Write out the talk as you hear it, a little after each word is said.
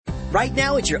Right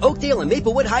now at your Oakdale and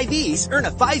Maplewood Hy-Vees, earn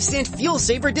a 5-cent fuel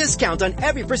saver discount on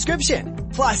every prescription.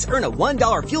 Plus, earn a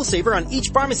 $1 fuel saver on each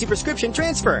pharmacy prescription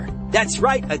transfer. That's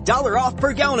right, $1 off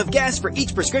per gallon of gas for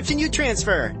each prescription you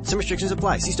transfer. Some restrictions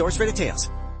apply. See stores for details.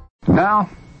 Now,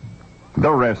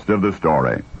 the rest of the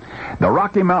story. The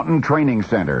Rocky Mountain Training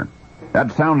Center.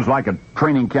 That sounds like a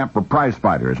training camp for prize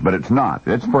fighters, but it's not.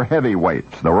 It's for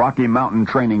heavyweights. The Rocky Mountain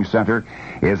Training Center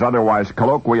is otherwise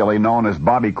colloquially known as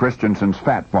Bobby Christensen's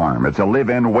Fat Farm. It's a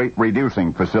live-in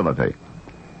weight-reducing facility.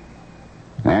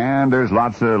 And there's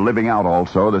lots of living out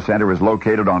also. The center is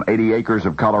located on 80 acres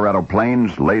of Colorado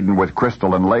plains, laden with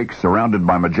crystalline lakes, surrounded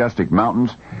by majestic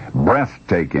mountains.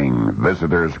 Breathtaking,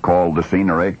 visitors call the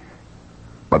scenery.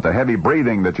 But the heavy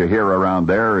breathing that you hear around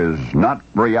there is not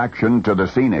reaction to the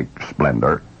scenic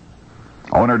splendor.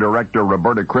 Owner-director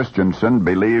Roberta Christensen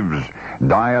believes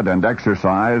diet and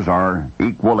exercise are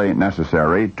equally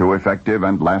necessary to effective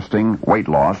and lasting weight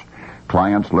loss.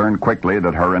 Clients learn quickly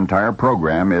that her entire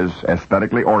program is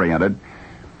aesthetically oriented.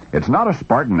 It's not a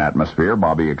Spartan atmosphere,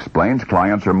 Bobby explains.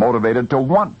 Clients are motivated to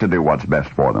want to do what's best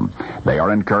for them. They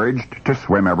are encouraged to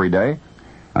swim every day,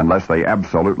 unless they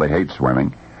absolutely hate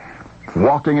swimming.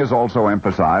 Walking is also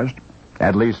emphasized.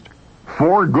 At least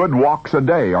 4 good walks a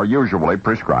day are usually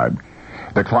prescribed.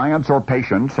 The clients, or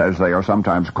patients, as they are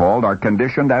sometimes called, are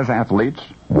conditioned as athletes.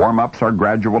 Warm-ups are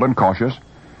gradual and cautious.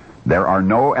 There are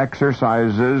no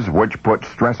exercises which put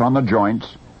stress on the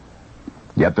joints.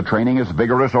 Yet the training is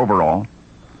vigorous overall.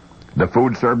 The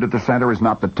food served at the center is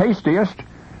not the tastiest,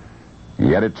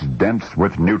 yet it's dense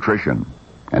with nutrition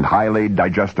and highly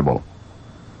digestible.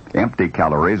 Empty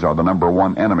calories are the number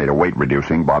one enemy to weight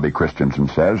reducing, Bobby Christensen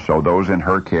says, so those in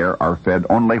her care are fed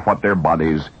only what their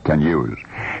bodies can use.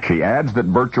 She adds that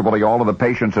virtually all of the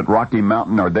patients at Rocky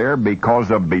Mountain are there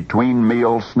because of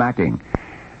between-meal snacking.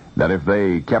 That if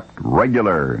they kept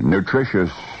regular,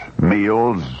 nutritious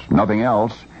meals, nothing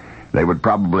else, they would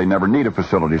probably never need a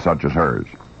facility such as hers.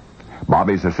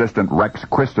 Bobby's assistant, Rex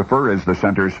Christopher, is the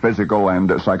center's physical and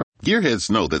psychological. Gearheads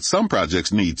know that some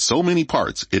projects need so many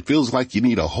parts, it feels like you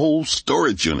need a whole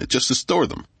storage unit just to store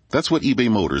them. That's what eBay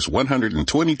Motors'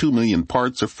 122 million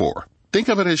parts are for. Think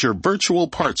of it as your virtual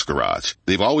parts garage.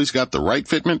 They've always got the right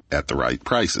fitment at the right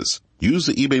prices. Use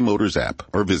the eBay Motors app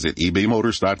or visit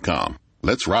ebaymotors.com.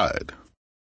 Let's ride.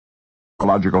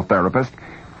 Psychological therapist.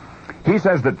 He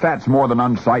says that fat's more than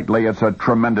unsightly, it's a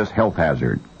tremendous health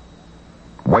hazard.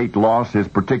 Weight loss is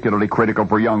particularly critical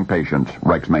for young patients,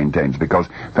 Rex maintains, because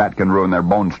fat can ruin their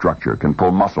bone structure, can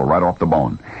pull muscle right off the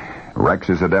bone. Rex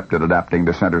is adept at adapting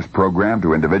the center's program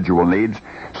to individual needs.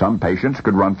 Some patients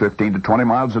could run 15 to 20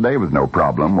 miles a day with no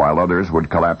problem, while others would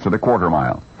collapse at a quarter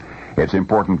mile. It's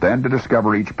important then to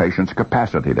discover each patient's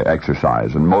capacity to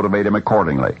exercise and motivate him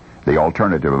accordingly. The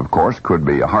alternative, of course, could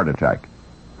be a heart attack.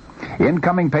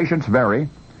 Incoming patients vary.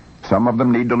 Some of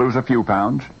them need to lose a few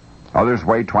pounds. Others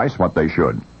weigh twice what they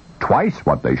should. Twice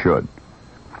what they should.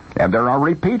 And there are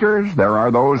repeaters. There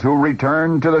are those who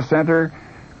return to the center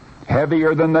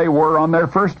heavier than they were on their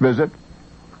first visit.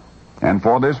 And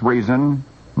for this reason,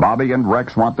 Bobby and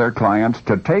Rex want their clients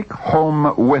to take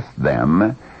home with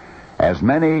them as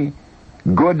many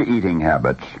good eating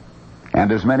habits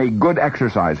and as many good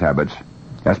exercise habits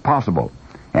as possible,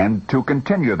 and to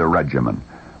continue the regimen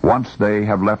once they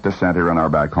have left the center and are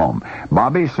back home.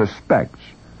 Bobby suspects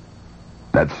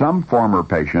that some former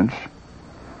patients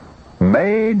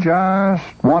may just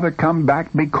want to come back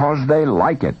because they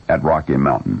like it at Rocky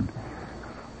Mountain.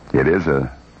 It is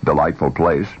a delightful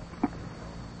place.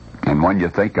 And when you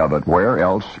think of it, where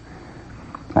else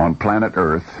on planet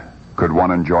Earth could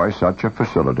one enjoy such a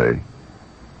facility?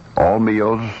 All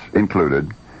meals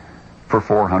included for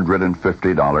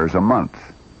 $450 a month.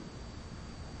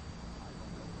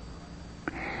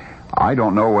 I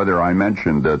don't know whether I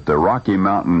mentioned that the Rocky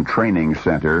Mountain Training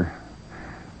Center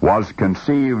was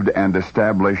conceived and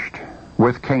established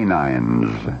with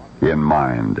canines in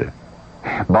mind.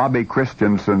 Bobby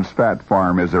Christensen's Fat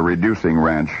Farm is a reducing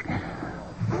ranch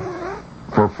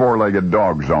for 4-legged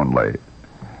dogs only.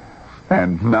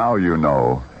 And now you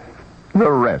know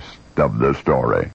the rest of the story.